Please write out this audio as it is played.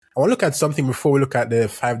I want to look at something before we look at the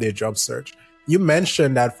 5-day job search. You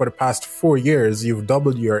mentioned that for the past 4 years, you've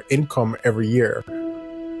doubled your income every year.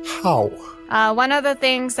 How? One of the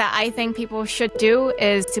things that I think people should do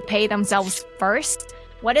is to pay themselves first.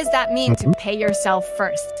 What does that mean to pay yourself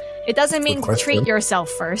first? It doesn't mean to treat yourself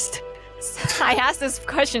first. I asked this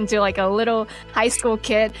question to like a little high school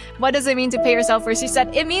kid. What does it mean to pay yourself first? She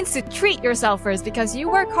said, it means to treat yourself first because you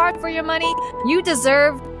work hard for your money. You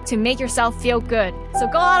deserve to make yourself feel good. So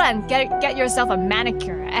go out and get yourself a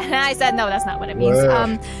manicure. And I said, no, that's not what it means.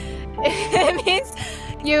 It means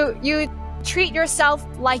you treat yourself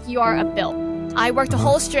like you are a bill. I worked a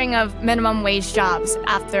whole string of minimum wage jobs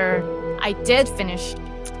after I did finish.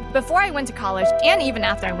 Before I went to college, and even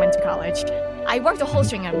after I went to college, I worked a whole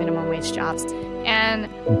string of minimum wage jobs. And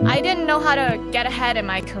I didn't know how to get ahead in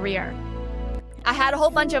my career. I had a whole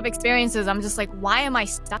bunch of experiences. I'm just like, why am I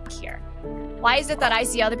stuck here? Why is it that I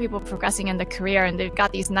see other people progressing in their career and they've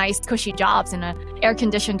got these nice cushy jobs in an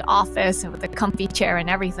air-conditioned office with a comfy chair and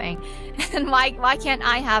everything? And why can't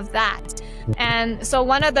I have that? And so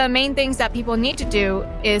one of the main things that people need to do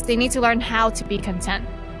is they need to learn how to be content.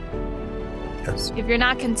 Yes. If you're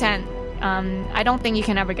not content, I don't think you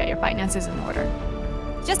can ever get your finances in order.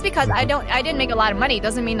 Just because I didn't make a lot of money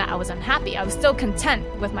doesn't mean that I was unhappy. I was still content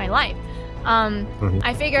with my life.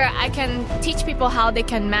 I figure I can teach people how they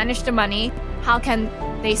can manage the money, how can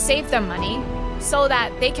they save their money, so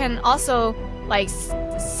that they can also like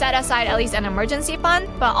set aside at least an emergency fund,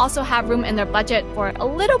 but also have room in their budget for a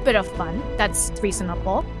little bit of fun that's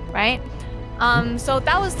reasonable, right? So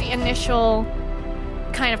that was the initial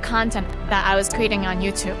kind of content that I was creating on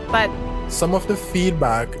YouTube. But some of the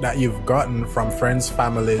feedback that you've gotten from friends,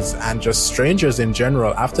 families, and just strangers in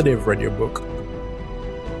general after they've read your book.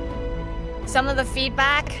 Some of the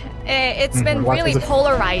feedback, it's been really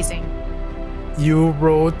polarizing. You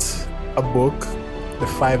wrote a book, The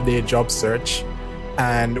 5-Day Job Search,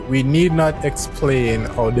 and we need not explain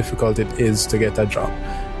how difficult it is to get a job.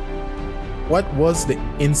 What was the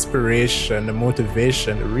inspiration, the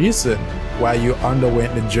motivation, the reason why you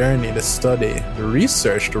underwent the journey, the study, the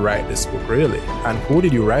research to write this book, really? And who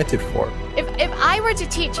did you write it for? If I were to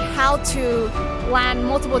teach how to land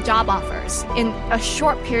multiple job offers in a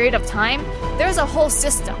short period of time, there's a whole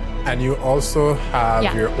system. And you also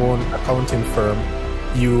have your own accounting firm.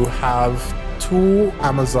 You have 2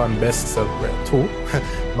 Amazon bestsellers.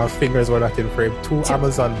 2? My fingers were not in frame. 2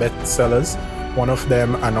 Amazon bestsellers. One of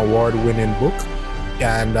them an award-winning book.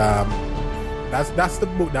 And that's the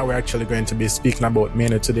book that we're actually going to be speaking about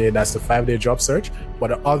mainly today. That's the 5-Day Job Search.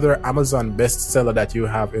 But the other Amazon bestseller that you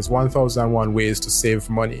have is 1001 Ways to Save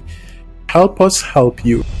Money. Help us help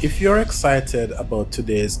you. If you're excited about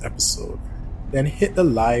today's episode, then hit the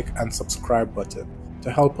like and subscribe button to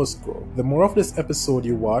help us grow. The more of this episode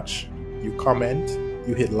you watch, you comment,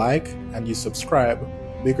 you hit like, and you subscribe,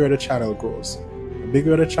 the bigger the channel grows. The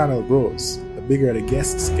bigger the channel grows, the bigger the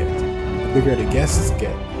guests get. The bigger the guests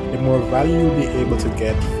get, the more value you'll be able to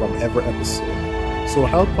get from every episode. So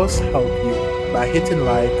help us help you by hitting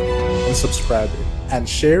like and subscribing and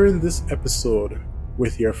sharing this episode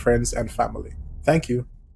with your friends and family. Thank you.